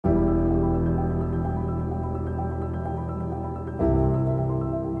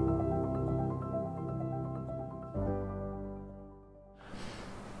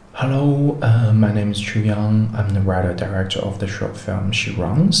Hello, my name is Qiu Yang. I'm the writer-director of the short film She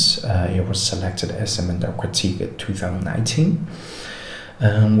Runs. It was selected as Semaine critique in 2019.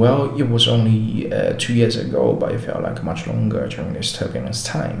 Well, it was only 2 years ago, but it felt like much longer during this turbulent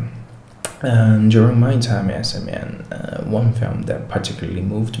time. During my time at Semaine, one film that particularly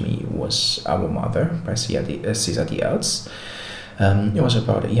moved me was Our Mother by Cesar Diaz. It was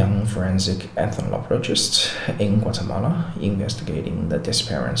about a young forensic anthropologist in Guatemala investigating the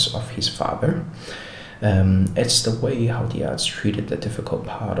disappearance of his father. It's the way how Diaz treated the difficult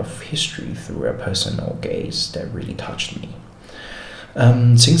part of history through a personal gaze that really touched me.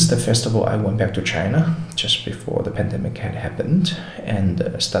 Since the festival, I went back to China just before the pandemic had happened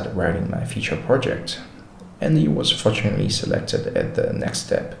and started writing my feature project. And it was fortunately selected at the Next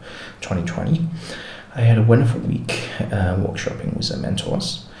Step 2020. I had a wonderful week workshopping with the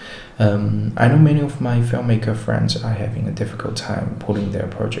mentors. I know many of my filmmaker friends are having a difficult time putting their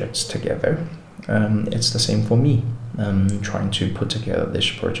projects together. It's the same for me. Trying to put together this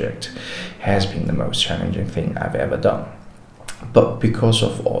project has been the most challenging thing I've ever done. But because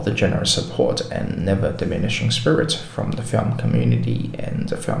of all the generous support and never diminishing spirit from the film community and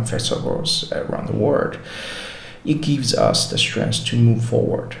the film festivals around the world, it gives us the strength to move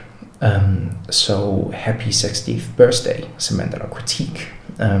forward. So happy 60th birthday, Semaine critique.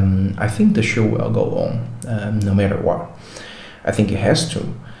 I think the show will go on, no matter what. I think it has to.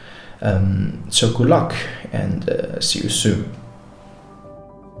 So good luck and see you soon.